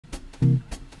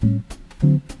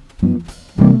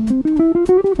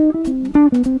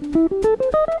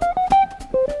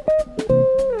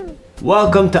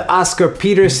Welcome to Oscar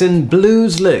Peterson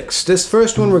Blues Licks. This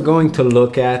first one we're going to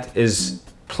look at is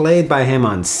played by him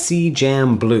on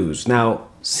C-Jam Blues. Now,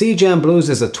 C-Jam Blues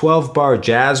is a 12-bar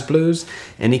jazz blues,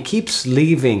 and he keeps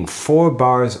leaving 4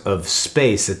 bars of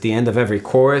space at the end of every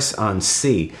chorus on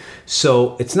C.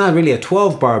 So it's not really a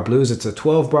 12-bar blues, it's a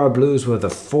 12-bar blues with a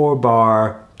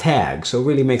 4-bar tag. So it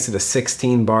really makes it a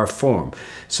 16-bar form.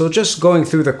 So just going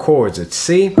through the chords, it's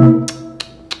C,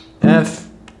 F,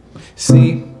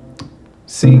 C,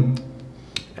 C,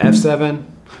 F7,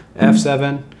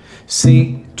 F7,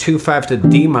 C, 2-5 to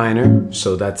D minor,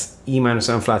 so that's E minor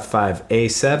 7 flat 5,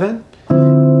 A7,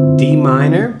 D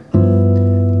minor,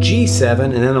 G7,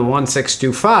 and then a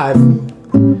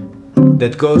 1-6-2-5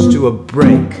 that goes to a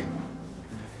break.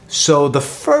 So the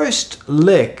first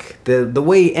lick, the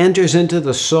way he enters into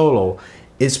the solo,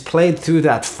 is played through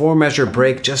that 4-measure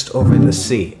break just over the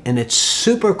C. And it's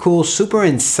super cool, super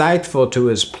insightful to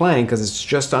his playing because it's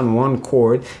just on 1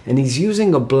 chord, and he's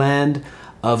using a blend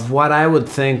of what I would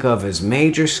think of as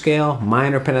major scale,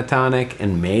 minor pentatonic,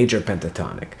 and major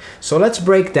pentatonic. So let's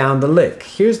break down the lick.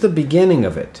 Here's the beginning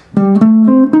of it.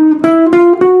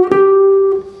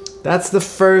 That's the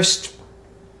first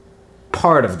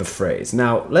part of the phrase.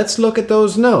 Now let's look at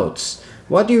those notes.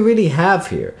 What do you really have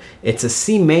here? It's a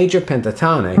C major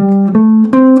pentatonic,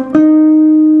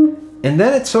 and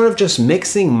then it's sort of just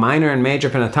mixing minor and major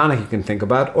pentatonic you can think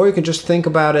about, or you can just think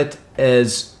about it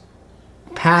as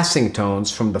passing tones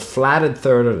from the flatted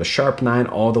 3rd or the sharp 9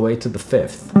 all the way to the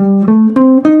 5th.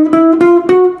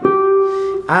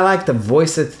 I like to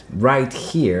voice it right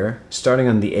here, starting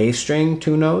on the A string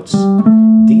 2 notes,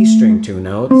 D string 2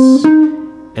 notes,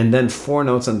 and then 4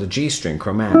 notes on the G string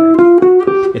chromatic.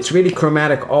 It's really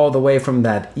chromatic all the way from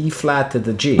that E flat to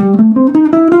the G.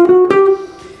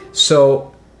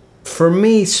 So for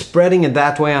me, spreading it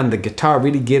that way on the guitar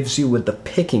really gives you, with the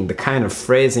picking, the kind of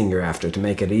phrasing you're after to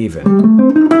make it even.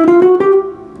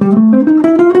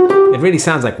 It really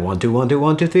sounds like 1 2 1 2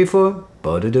 1 2 3 4.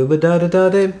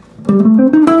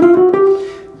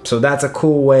 So that's a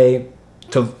cool way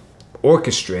to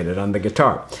orchestrate it on the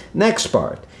guitar. Next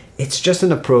part, it's just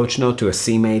an approach note to a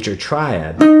C major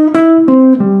triad.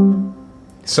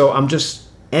 So I'm just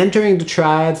entering the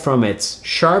triad from its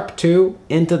sharp 2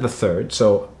 into the 3rd.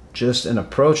 So just an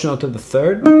approach note to the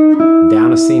 3rd,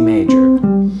 down a C major.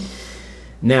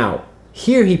 Now,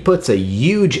 here he puts a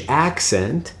huge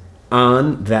accent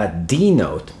on that D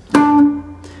note.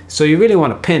 So you really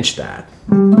want to pinch that.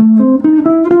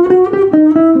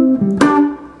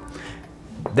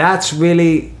 That's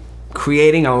really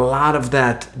creating a lot of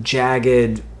that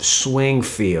jagged swing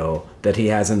feel that he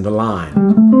has in the line.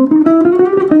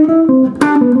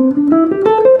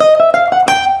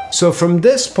 So from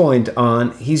this point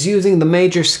on, he's using the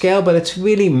major scale, but it's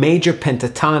really major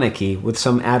pentatonic-y with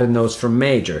some added notes from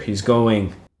major. He's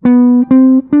going.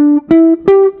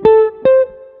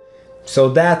 So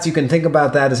that, you can think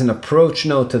about that as an approach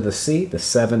note to the C, the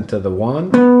 7 to the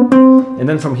 1. And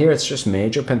then from here, it's just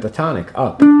major pentatonic,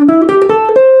 up.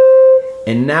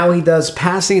 And now he does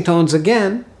passing tones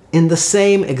again in the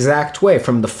same exact way,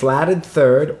 from the flatted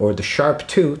 3rd or the sharp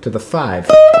 2 to the 5.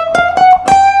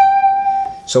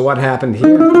 So what happened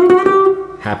here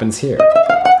happens here.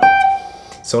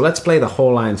 So let's play the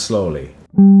whole line slowly.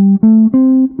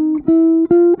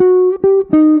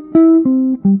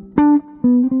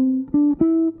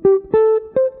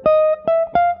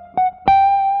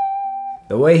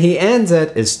 The way he ends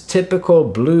it is typical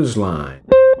blues line.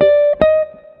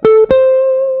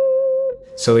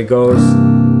 So he goes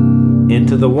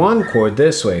into the 1 chord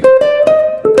this way.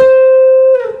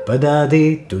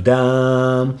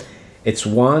 Ba-da-dee-doo-dam. It's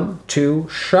 1, 2,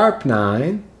 sharp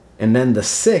 9, and then the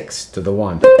 6 to the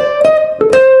 1.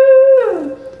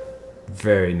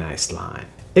 Very nice line.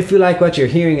 If you like what you're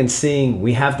hearing and seeing,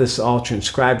 we have this all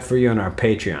transcribed for you on our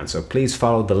Patreon, so please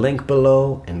follow the link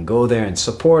below and go there and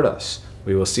support us.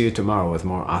 We will see you tomorrow with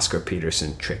more Oscar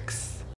Peterson tricks.